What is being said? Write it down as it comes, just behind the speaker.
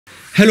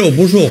Hello,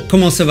 bonjour,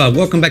 comment ça va?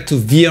 Welcome back to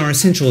VR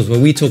Essentials, where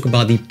we talk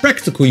about the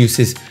practical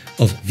uses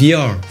of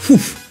VR. Whew,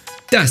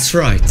 that's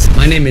right.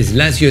 My name is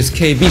Lazius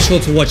K. Be sure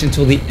to watch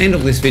until the end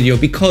of this video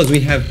because we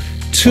have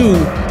 2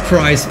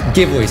 prize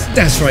giveaways.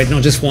 That's right,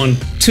 not just 1,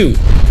 2.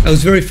 I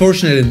was very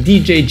fortunate that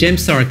DJ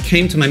Gemstarr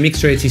came to my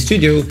mixed reality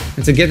studio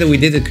and together we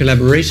did a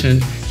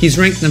collaboration. He's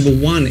ranked number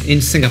 1 in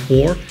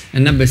Singapore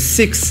and number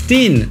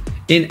 16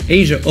 in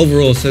Asia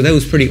overall, so that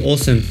was pretty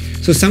awesome.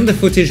 So some of the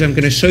footage I'm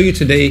going to show you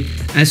today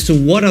as to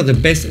what are the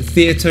best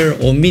theater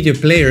or media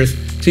players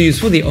to use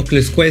for the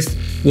Oculus Quest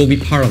will be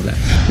part of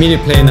that. Media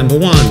player number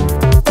 1.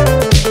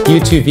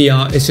 YouTube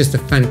VR is just a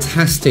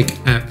fantastic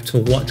app to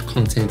watch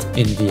content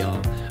in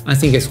VR. I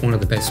think it's one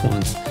of the best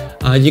ones.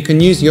 You can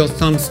use your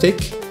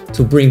thumbstick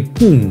to bring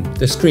boom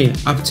the screen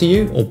up to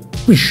you or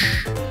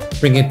whoosh,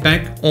 bring it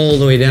back all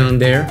the way down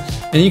there.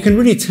 And you can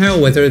really tell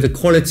whether the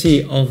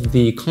quality of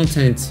the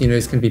content,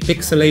 is going to be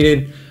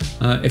pixelated,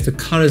 if the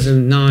colors are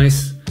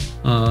nice,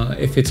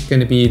 if it's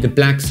going to be the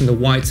blacks and the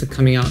whites are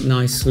coming out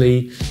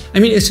nicely. I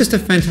mean, it's just a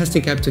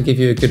fantastic app to give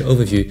you a good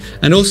overview.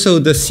 And also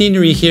the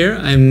scenery here,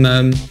 I'm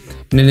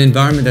in an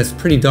environment that's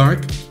pretty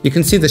dark. You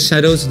can see the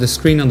shadows of the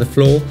screen on the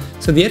floor.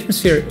 So the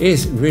atmosphere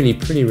is really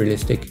pretty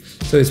realistic.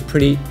 So it's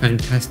pretty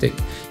fantastic.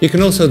 You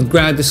can also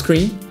grab the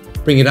screen,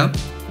 bring it up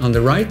on the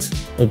right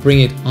or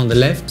bring it on the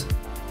left.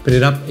 Put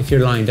it up if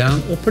you're lying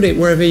down or put it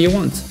wherever you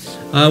want.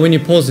 When you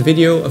pause the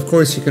video, of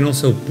course, you can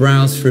also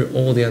browse through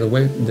all the other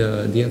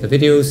other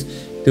videos,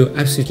 do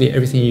absolutely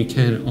everything you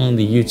can on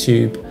the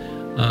YouTube,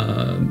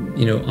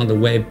 on the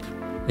web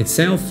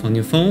itself, on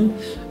your phone,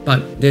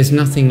 but there's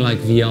nothing like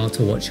VR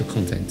to watch your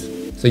content.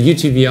 So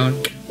YouTube VR,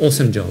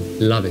 awesome job,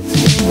 love it.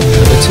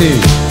 Number 2,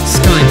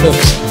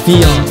 Skybox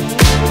VR.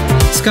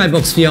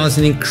 Skybox VR is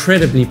an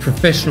incredibly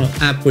professional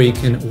app where you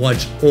can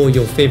watch all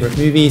your favorite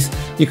movies.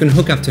 You can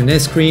hook up to an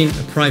screen,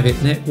 a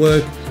private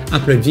network,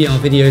 upload VR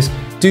videos.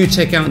 Do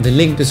check out the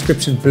link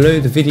description below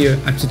the video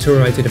app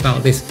tutorial I did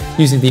about this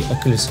using the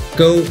Oculus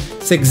Go.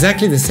 It's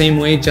exactly the same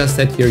way, just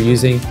that you're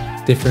using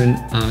different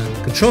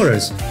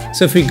controllers.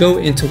 So if we go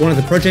into one of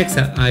the projects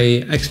that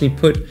I actually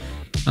put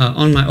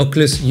on my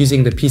Oculus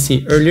using the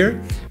PC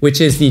earlier,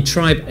 which is the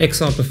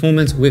TribeXR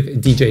performance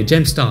with DJ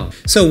Gemstarr.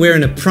 So we're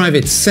in a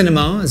private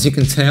cinema, as you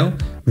can tell,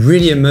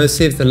 really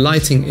immersive. The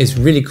lighting is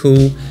really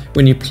cool.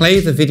 When you play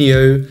the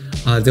video,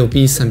 there'll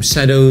be some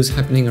shadows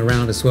happening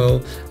around as well.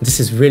 This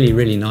is really,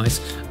 really nice.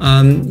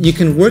 You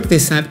can work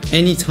this app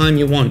anytime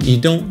you want. You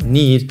don't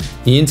need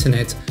the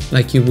internet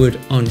like you would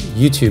on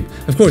YouTube.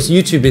 Of course,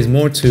 YouTube is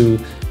more to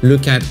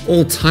look at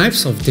all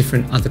types of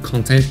different other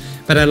content,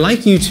 but I like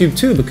YouTube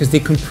too because they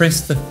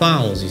compress the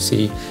files, you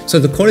see. So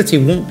the quality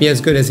won't be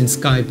as good as in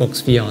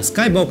Skybox VR.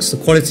 Skybox,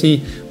 the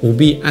quality will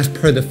be as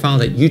per the file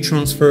that you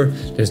transfer.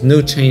 There's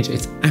no change,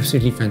 it's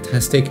absolutely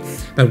fantastic.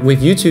 But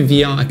with YouTube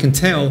VR, I can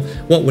tell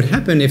what would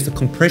happen if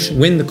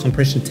when the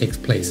compression takes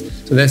place.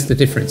 So that's the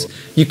difference.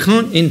 You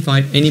can't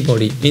invite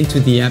anybody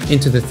into the app,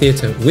 into the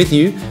theater with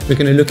you. We're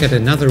going to look at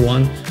another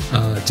one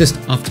just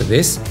after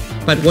this.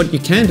 But what you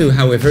can do,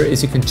 however,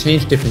 is you can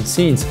change different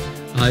scenes.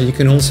 You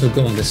can also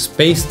go on the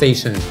space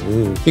station.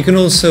 Ooh. You can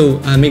also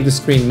make the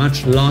screen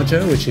much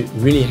larger, which it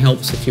really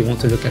helps if you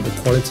want to look at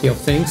the quality of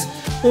things,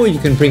 or you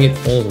can bring it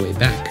all the way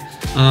back.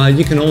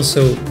 You can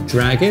also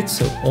drag it,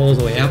 so all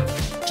the way up,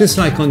 just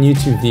like on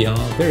YouTube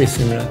VR, very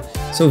similar.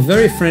 So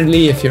very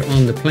friendly if you're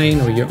on the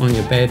plane or you're on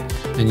your bed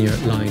and you're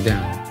lying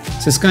down.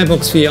 So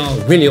Skybox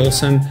VR, really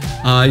awesome.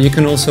 You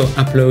can also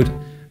upload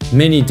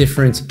many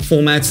different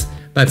formats.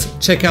 But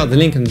check out the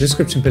link in the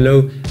description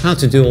below how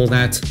to do all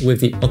that with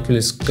the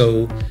Oculus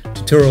Go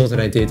tutorial that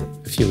I did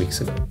a few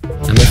weeks ago.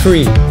 Number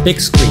 3,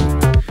 big screen.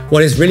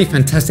 What is really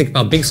fantastic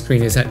about big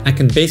screen is that I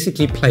can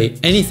basically play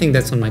anything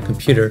that's on my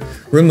computer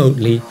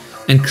remotely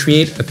and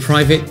create a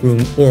private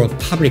room or a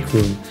public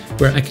room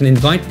where I can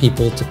invite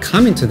people to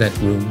come into that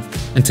room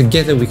and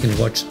together we can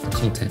watch the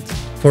content.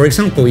 For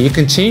example, you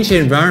can change the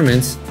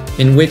environments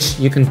in which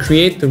you can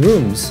create the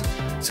rooms.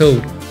 So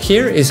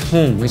here is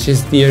home, which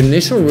is the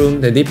initial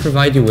room that they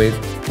provide you with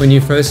when you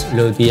first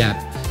load the app.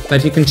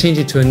 But you can change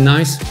it to a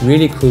nice,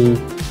 really cool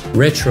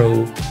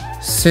retro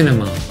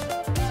cinema.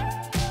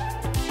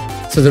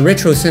 So the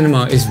retro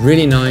cinema is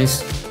really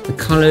nice. The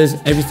colors,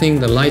 everything,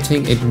 the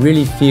lighting, it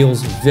really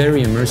feels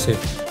very immersive.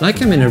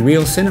 Like I'm in a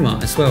real cinema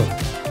as well.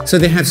 So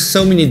they have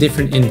so many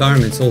different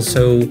environments.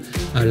 Also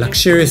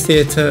luxurious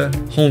theater,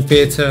 home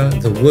theater,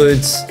 the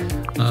woods.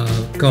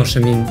 Gosh,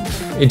 I mean,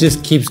 it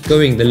just keeps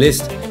going, the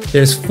list.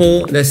 There's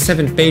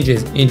 7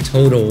 pages in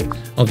total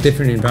of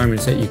different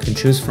environments that you can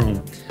choose from,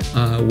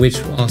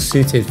 which are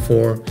suited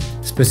for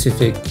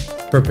specific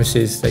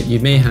purposes that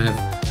you may have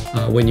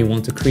when you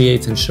want to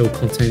create and show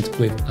content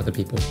with other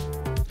people.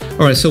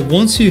 All right, so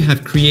once you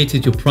have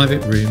created your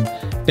private room,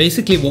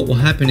 basically what will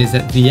happen is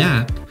that the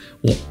app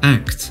will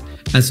act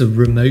as a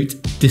remote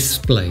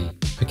display,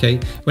 okay?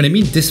 When I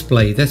mean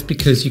display, that's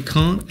because you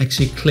can't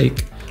actually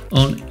click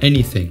on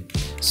anything.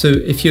 So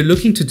if you're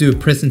looking to do a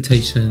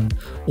presentation,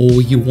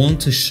 or you want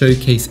to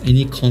showcase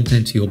any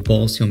content to your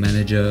boss, your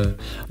manager,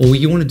 or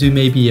you want to do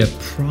maybe a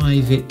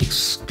private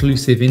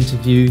exclusive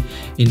interview,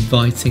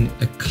 inviting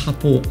a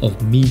couple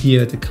of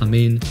media to come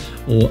in,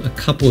 or a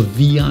couple of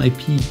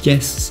VIP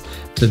guests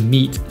to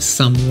meet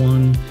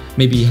someone.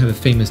 Maybe you have a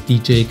famous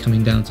DJ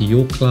coming down to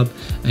your club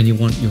and you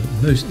want your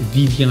most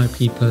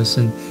VVIP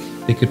person.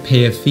 They could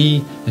pay a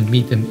fee and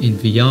meet them in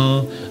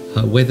VR,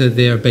 whether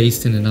they're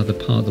based in another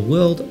part of the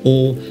world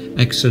or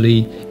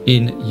actually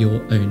in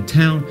your own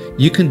town.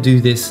 You can do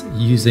this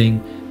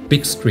using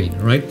big screen,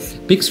 right?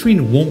 Big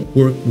screen won't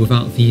work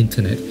without the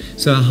internet.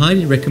 So I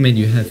highly recommend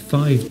you have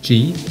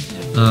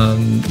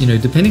 5G. You know,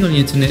 depending on the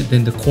internet,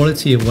 then the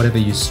quality of whatever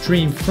you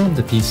stream from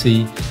the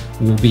PC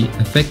will be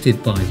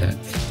affected by that.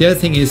 The other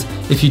thing is,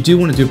 if you do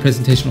want to do a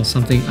presentation or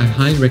something, I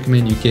highly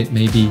recommend you get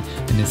maybe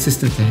an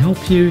assistant to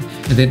help you,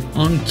 and then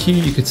on cue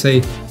you could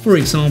say, for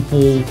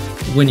example,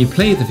 when you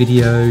play the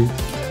video,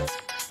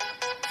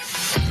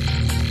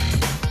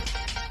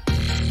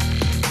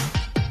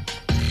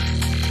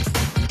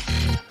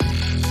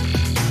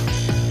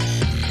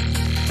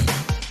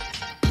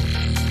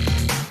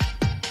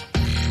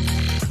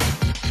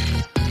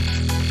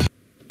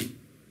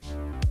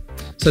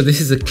 so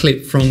this is a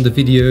clip from the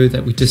video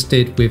that we just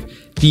did with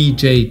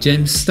DJ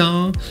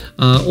Gemstarr.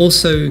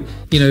 Also,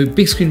 you know,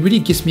 big screen really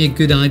gives me a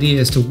good idea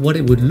as to what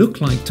it would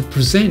look like to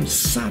present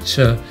such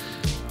a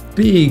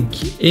big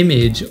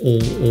image or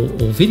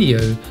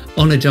video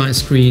on a giant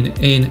screen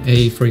in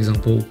a, for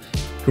example,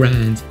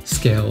 grand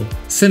scale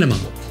cinema.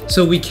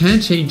 So we can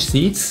change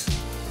seats.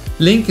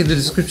 Link in the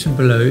description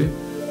below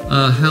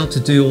how to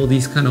do all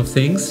these kind of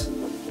things.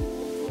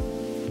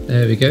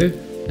 There we go.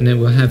 And then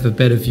we'll have a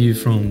better view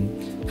from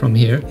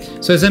here.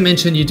 So as I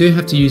mentioned, you do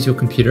have to use your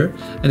computer,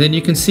 and then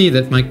you can see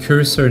that my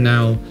cursor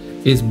now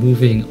is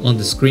moving on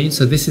the screen.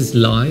 So this is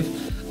live,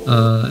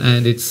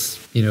 and it's,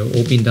 you know,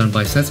 all been done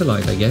by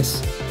satellite, I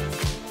guess.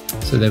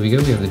 So there we go,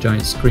 we have the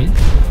giant screen.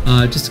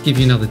 Just to give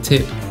you another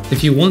tip,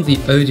 if you want the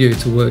audio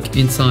to work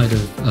inside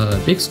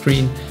of big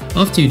screen,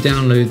 after you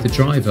download the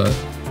driver,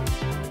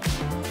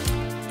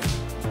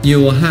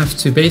 you will have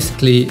to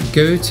basically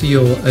go to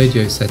your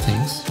audio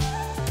settings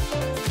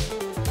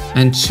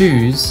and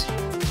choose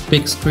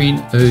big screen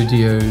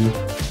audio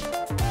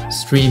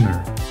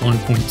streamer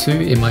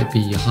 1.2. It might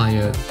be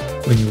higher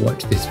when you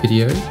watch this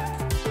video.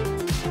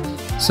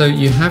 So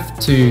you have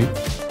to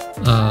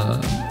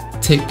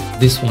tick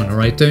this one, all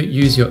right? Don't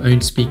use your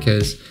own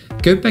speakers.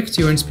 Go back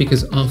to your own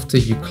speakers after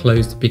you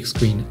close the big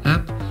screen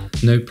app,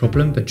 no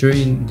problem. But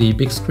during the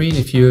big screen,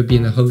 if you are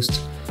being a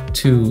host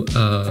to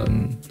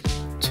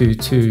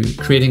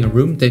creating a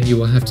room, then you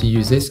will have to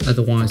use this.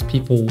 Otherwise,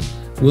 people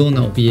will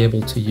not be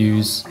able to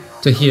hear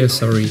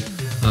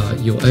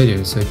your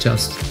audio. So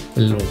just a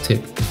little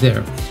tip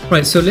there.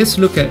 Right, so let's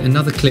look at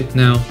another clip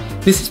now.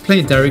 This is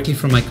playing directly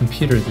from my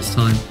computer this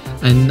time,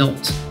 and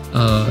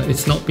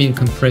it's not being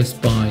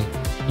compressed by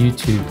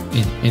YouTube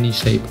in any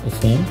shape or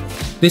form.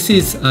 This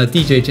is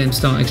DJ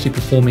Gemstarr actually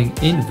performing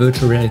in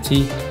virtual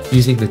reality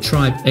using the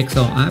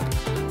TribeXr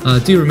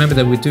app. Do remember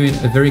that we're doing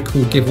a very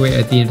cool giveaway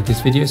at the end of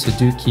this video, so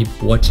do keep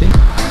watching.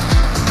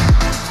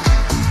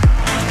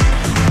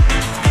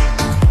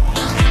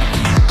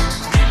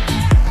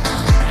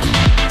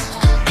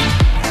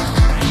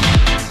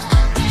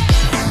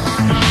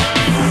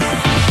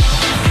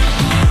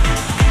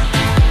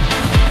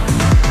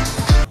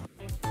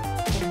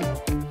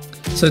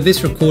 So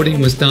this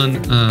recording was done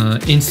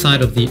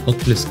inside of the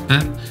Oculus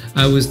app.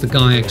 I was the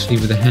guy actually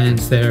with the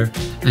hands there,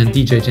 and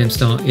DJ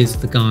Gemstarr is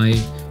the guy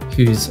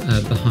who's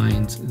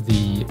behind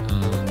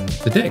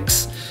the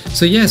decks.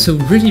 So yeah, so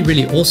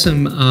really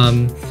awesome.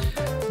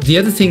 The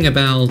other thing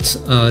about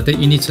that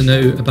you need to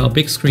know about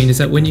big screen is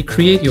that when you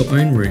create your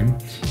own room,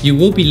 you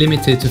will be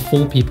limited to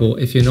 4 people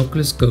if you're an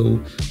Oculus Go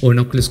or an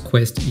Oculus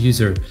Quest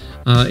user.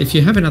 If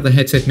you have another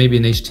headset, maybe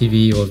an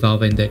HTV or a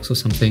Valve Index or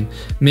something,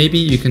 maybe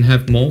you can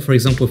have more. For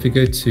example, if you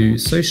go to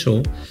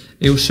social,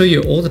 it will show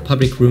you all the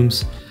public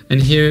rooms,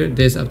 and here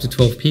there's up to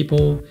 12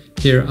 people,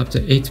 here up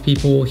to 8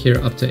 people, here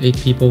up to 8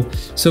 people.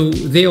 So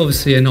they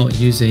obviously are not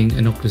using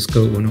an Oculus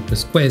Go or an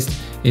Oculus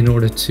Quest in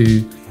order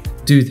to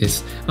do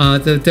this.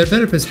 The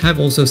developers have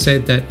also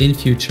said that in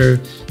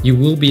future you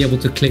will be able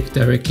to click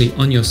directly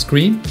on your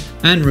screen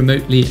and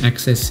remotely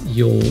access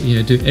your,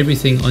 do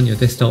everything on your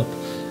desktop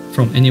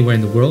from anywhere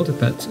in the world,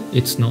 but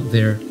it's not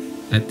there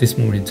at this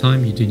moment in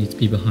time. You do need to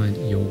be behind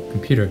your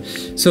computer.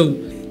 So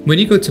when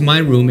you go to my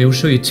room, it will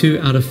show you 2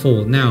 out of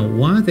 4. Now,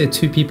 why are there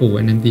 2 people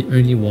when I'm the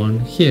only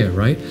one here,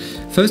 right?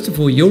 First of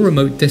all, your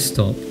remote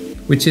desktop,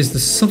 which is the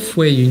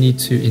software you need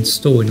to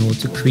install in order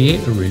to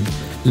create a room,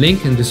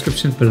 link in the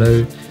description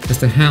below as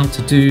to how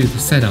to do the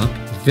setup.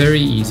 Very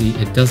easy,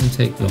 it doesn't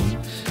take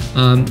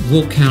long,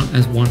 will count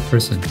as 1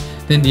 person.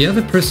 Then the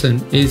other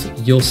person is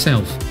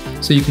yourself.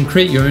 So you can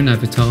create your own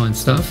avatar and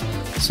stuff.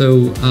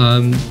 So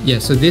yeah,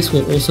 so this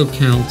will also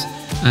count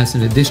as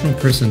an additional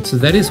person. So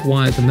that is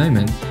why at the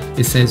moment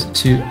it says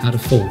 2 out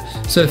of 4.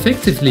 So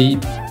effectively,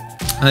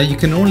 you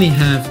can only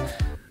have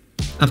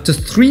up to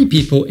 3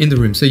 people in the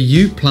room. So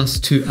you plus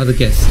 2 other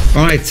guests.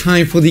 All right,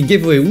 time for the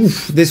giveaway.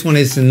 Oof, this one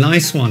is a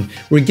nice one.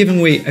 We're giving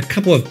away a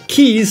couple of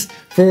keys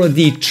for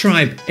the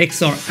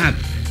TribeXr app,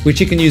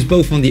 which you can use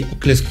both on the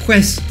Oculus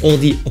Quest or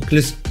the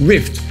Oculus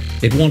Rift.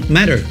 It won't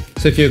matter.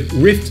 So if you're a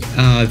Rift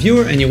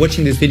viewer and you're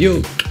watching this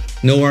video,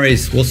 no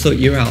worries, we'll sort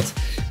you out.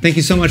 Thank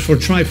you so much for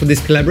Tribe for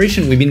this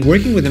collaboration. We've been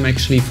working with them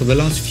actually for the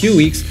last few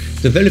weeks,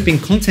 developing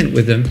content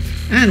with them,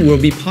 and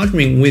we'll be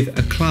partnering with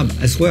a club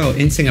as well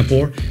in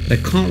Singapore. I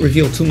can't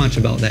reveal too much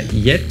about that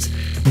yet.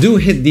 Do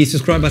hit the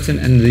subscribe button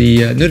and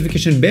the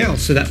notification bell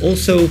so that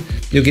also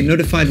you'll get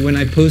notified when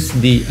I post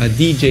the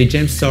DJ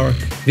Gemstarr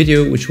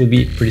video, which will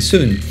be pretty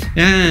soon.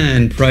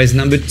 And prize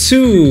number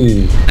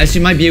 2. As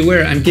you might be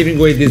aware, I'm giving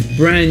away this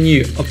brand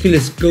new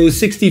Oculus Go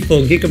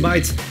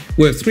 64GB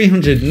worth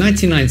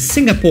 399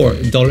 Singapore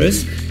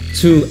dollars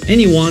to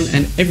anyone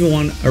and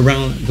everyone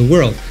around the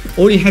world.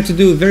 All you have to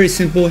do, very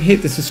simple,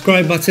 hit the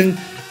subscribe button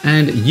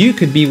and you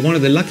could be one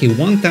of the lucky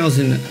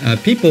 1,000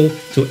 people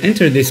to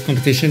enter this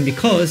competition,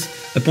 because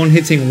upon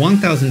hitting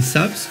 1,000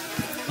 subs,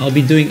 I'll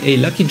be doing a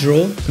lucky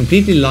draw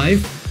completely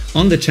live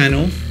on the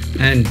channel,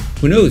 and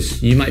who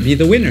knows, you might be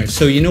the winner.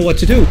 So you know what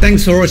to do.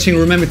 Thanks for watching.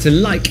 Remember to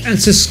like and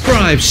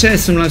subscribe, share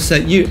some love so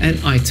that you and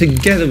I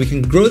together we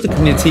can grow the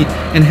community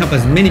and help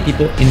as many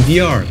people in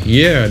VR.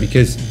 Yeah,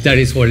 because that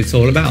is what it's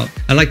all about.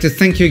 I'd like to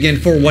thank you again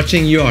for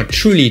watching. You are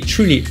truly,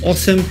 truly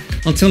awesome.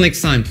 Until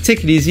next time,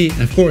 take it easy.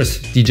 And of course,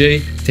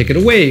 DJ, take it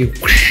away.